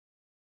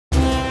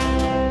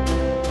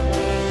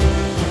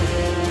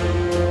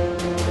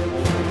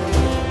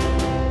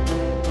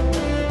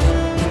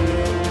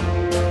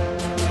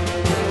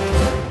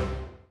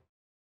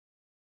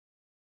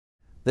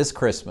This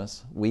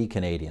Christmas, we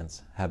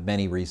Canadians have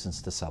many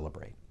reasons to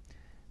celebrate.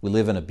 We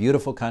live in a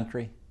beautiful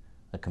country,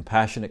 a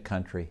compassionate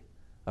country,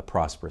 a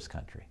prosperous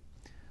country.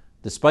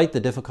 Despite the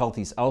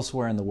difficulties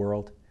elsewhere in the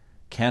world,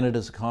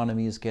 Canada's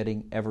economy is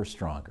getting ever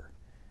stronger,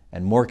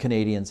 and more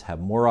Canadians have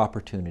more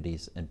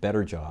opportunities and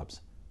better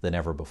jobs than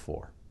ever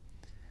before.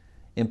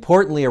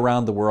 Importantly,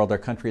 around the world, our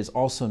country is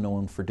also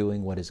known for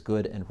doing what is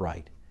good and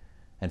right,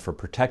 and for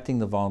protecting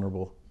the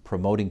vulnerable,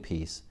 promoting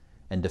peace,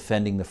 and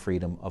defending the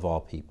freedom of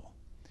all people.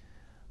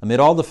 Amid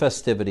all the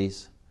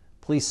festivities,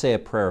 please say a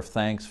prayer of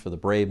thanks for the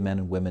brave men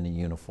and women in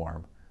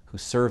uniform who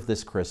serve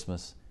this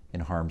Christmas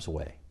in harm's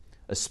way,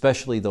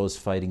 especially those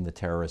fighting the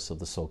terrorists of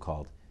the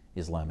so-called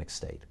Islamic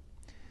State.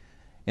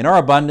 In our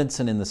abundance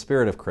and in the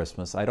spirit of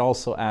Christmas, I'd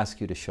also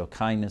ask you to show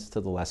kindness to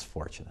the less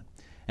fortunate.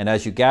 And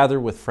as you gather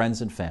with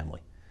friends and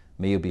family,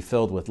 may you be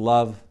filled with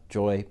love,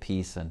 joy,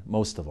 peace, and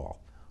most of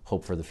all,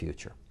 hope for the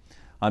future.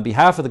 On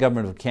behalf of the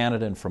Government of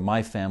Canada and from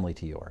my family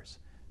to yours,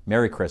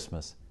 Merry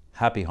Christmas,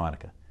 Happy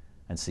Hanukkah,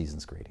 and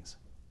season's greetings.